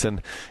nights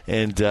and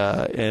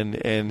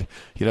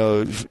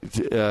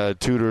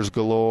tutors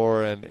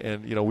galore,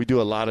 and we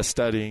do a lot of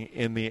studying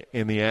in the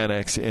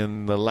annex,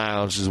 in the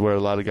lounge is where a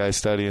lot of guys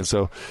study, and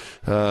so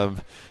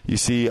you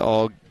see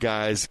all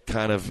guys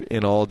kind of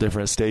in all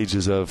different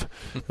stages of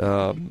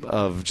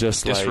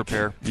just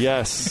disrepair.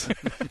 Yes,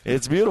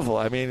 it's beautiful.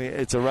 I mean,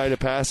 it's a rite of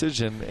passage,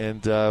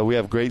 and we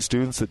have great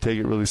students that take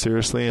it really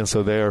seriously, and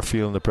so they are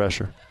feeling the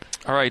pressure.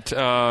 All right,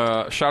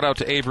 shout out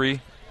to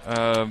Avery,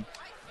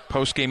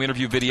 post-game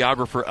interview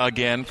videographer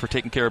again, for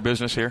taking care of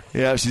business here.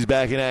 Yeah, she's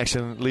back in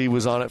action. Lee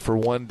was on it for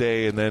 1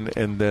 day, and then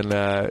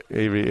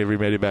Avery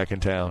made it back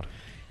in town.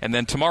 And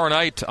then tomorrow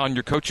night on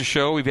your coach's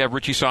show, we have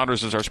Richie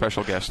Saunders as our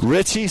special guest.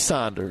 Richie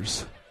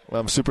Saunders.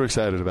 Well, I'm super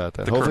excited about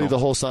that. Hopefully the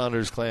whole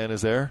Saunders clan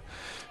is there.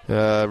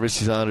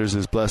 Richie Saunders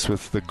is blessed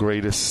with the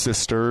greatest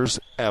sisters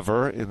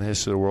ever in the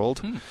history of the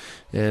world.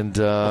 And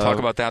we'll talk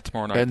about that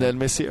tomorrow night. And then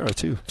Miss Sierra,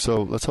 too.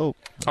 So let's hope.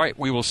 All right,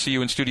 we will see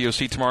you in Studio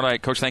C tomorrow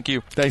night. Coach, thank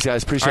you. Thanks,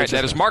 guys. Appreciate it. All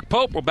right, that is Mark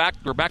Pope. We're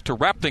back to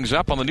wrap things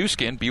up on the new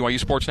skin, BYU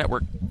Sports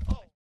Network.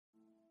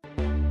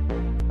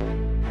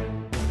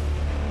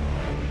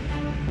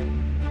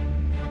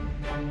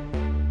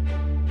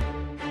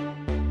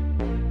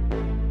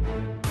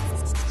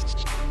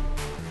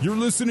 You're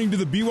listening to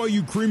the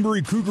BYU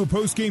Creamery Cougar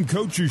Postgame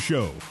Coaches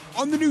Show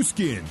on the new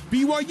skin,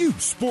 BYU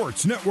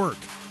Sports Network.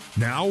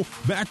 Now,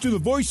 back to the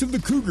voice of the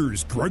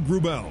Cougars, Greg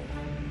Wrubell.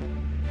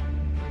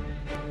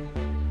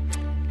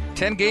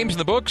 10 games in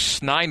the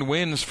books, 9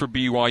 wins for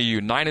BYU.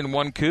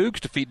 9-1 Cougs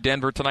defeat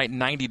Denver tonight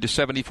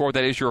 90-74.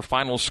 That is your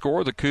final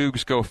score. The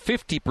Cougs go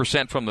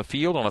 50% from the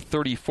field on a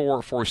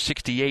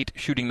 34-for-68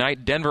 shooting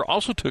night. Denver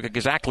also took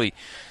exactly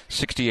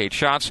 68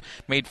 shots,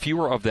 made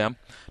fewer of them.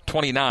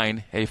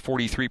 29, a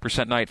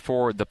 43% night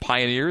for the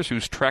Pioneers,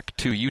 whose trek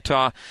to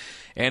Utah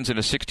ends in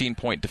a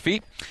 16-point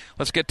defeat.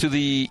 Let's get to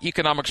the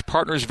Economics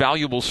Partners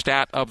valuable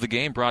stat of the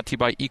game, brought to you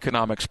by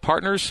Economics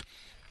Partners.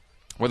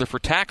 Whether for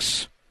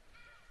tax,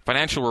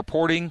 financial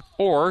reporting,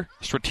 or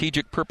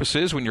strategic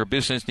purposes, when your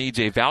business needs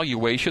a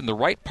valuation, the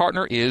right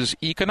partner is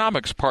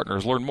Economics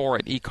Partners. Learn more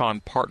at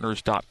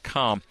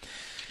econpartners.com.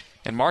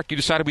 And Mark, you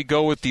decided we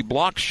go with the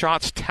block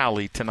shots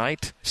tally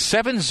tonight.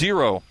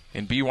 7-0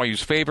 in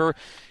BYU's favor.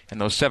 And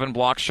those 7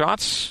 block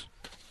shots,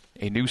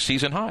 a new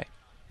season high.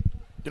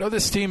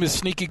 This team is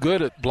sneaky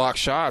good at block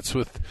shots.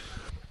 With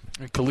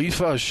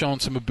Khalifa has shown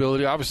some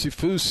ability. Obviously,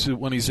 Foose,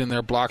 when he's in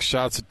there, block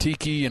shots.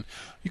 Tiki, and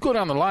you go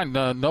down the line.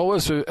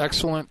 Noah's an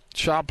excellent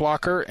shot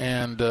blocker,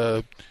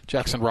 and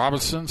Jackson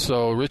Robinson.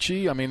 So,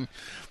 Richie,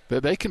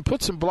 they can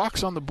put some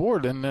blocks on the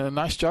board, and a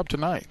nice job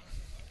tonight.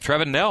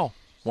 Trevin Nell,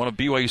 one of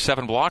BYU's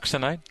 7 blocks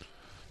tonight.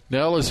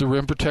 Nell is a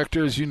rim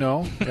protector, as you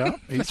know. Yeah,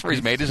 that's where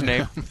he's made his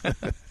name.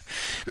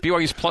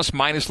 BYU's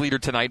plus-minus leader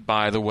tonight,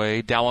 by the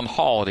way, Dallin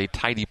Hall at a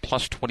tidy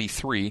plus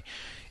 23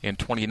 in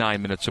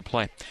 29 minutes of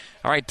play.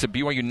 All right, to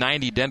BYU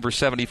 90, Denver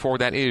 74.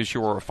 That is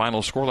your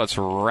final score. Let's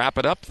wrap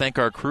it up. Thank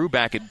our crew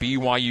back at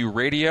BYU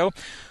Radio.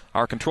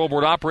 Our control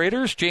board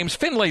operators, James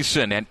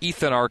Finlayson and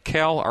Ethan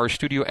Arkell. Our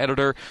studio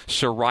editor,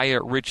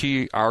 Soraya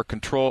Ritchie. Our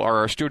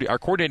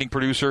coordinating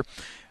producer,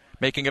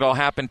 making it all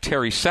happen,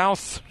 Terry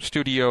South.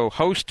 Studio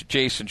host,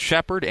 Jason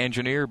Shepard.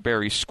 Engineer,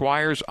 Barry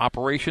Squires.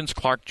 Operations,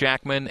 Clark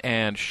Jackman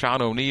and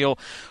Sean O'Neill.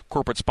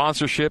 Corporate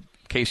sponsorship,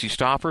 Casey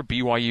Stauffer,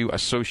 BYU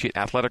Associate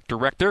Athletic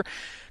Director.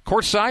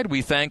 Courtside,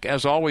 we thank,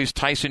 as always,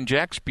 Tyson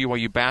Jex,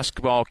 BYU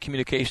Basketball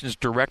Communications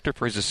Director,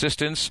 for his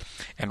assistance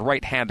and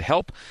right-hand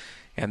help.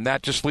 And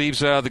that just leaves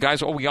the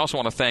guys. Oh, we also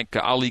want to thank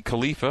Ali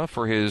Khalifa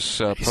for his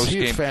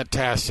post-game. He's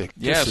fantastic.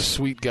 Yes. Just a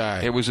sweet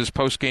guy. It was his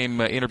post-game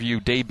interview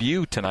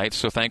debut tonight,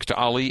 so thanks to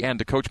Ali and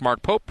to Coach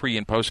Mark Pope, pre-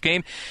 and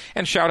post-game.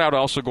 And shout-out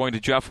also going to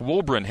Jeff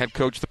Woolbrin, head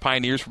coach of the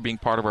Pioneers, for being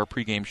part of our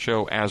pregame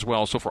show as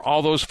well. So for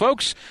all those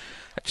folks,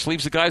 that just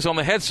leaves the guys on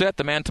the headset,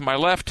 the man to my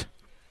left.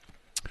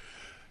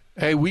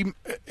 Hey,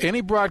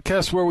 any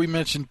broadcast where we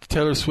mention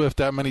Taylor Swift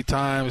that many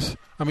times,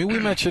 I mean, we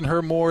mention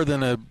her more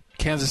than a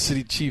Kansas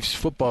City Chiefs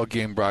football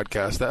game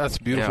broadcast. That's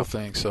a beautiful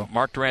thing. So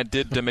Mark Durant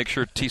did make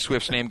sure T.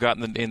 Swift's name got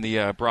in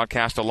the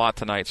broadcast a lot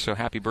tonight. So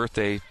happy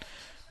birthday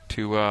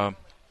to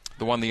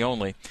the one, the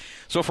only.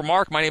 So for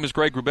Mark, my name is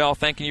Greg Wrubell,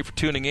 thanking you for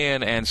tuning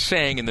in and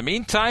saying, in the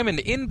meantime and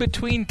in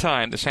between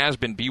time, this has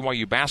been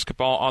BYU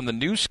Basketball on the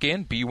New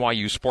Skin,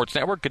 BYU Sports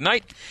Network. Good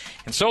night,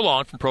 and so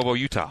long from Provo,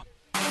 Utah.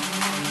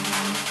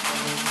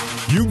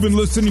 You've been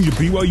listening to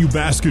BYU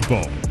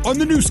Basketball on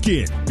the New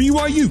Skin,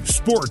 BYU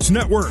Sports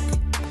Network.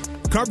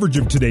 Coverage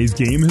of today's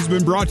game has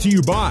been brought to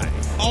you by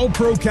All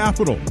Pro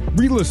Capital,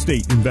 Real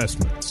Estate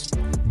Investments,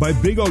 by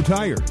Big O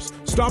Tires.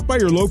 Stop by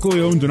your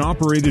locally owned and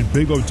operated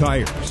Big O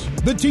Tires,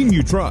 the team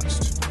you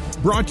trust.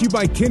 Brought to you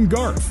by Ken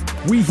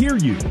Garf, We Hear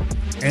You,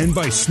 and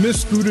by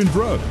Smith's Food and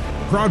Drug,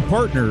 proud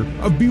partner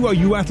of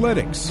BYU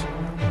Athletics.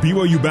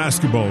 BYU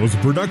Basketball is a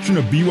production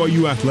of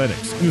BYU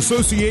Athletics in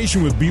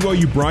association with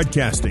BYU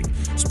Broadcasting.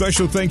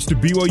 Special thanks to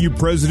BYU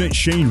President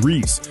Shane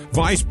Reese,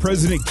 Vice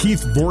President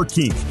Keith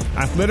Vorkink,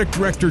 Athletic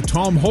Director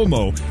Tom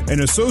Holmo,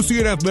 and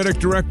Associate Athletic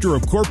Director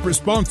of Corporate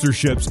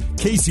Sponsorships,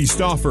 Casey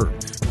Stauffer.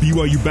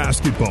 BYU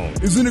Basketball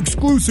is an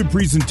exclusive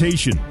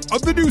presentation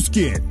of the New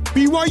Skin,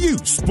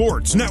 BYU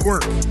Sports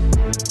Network.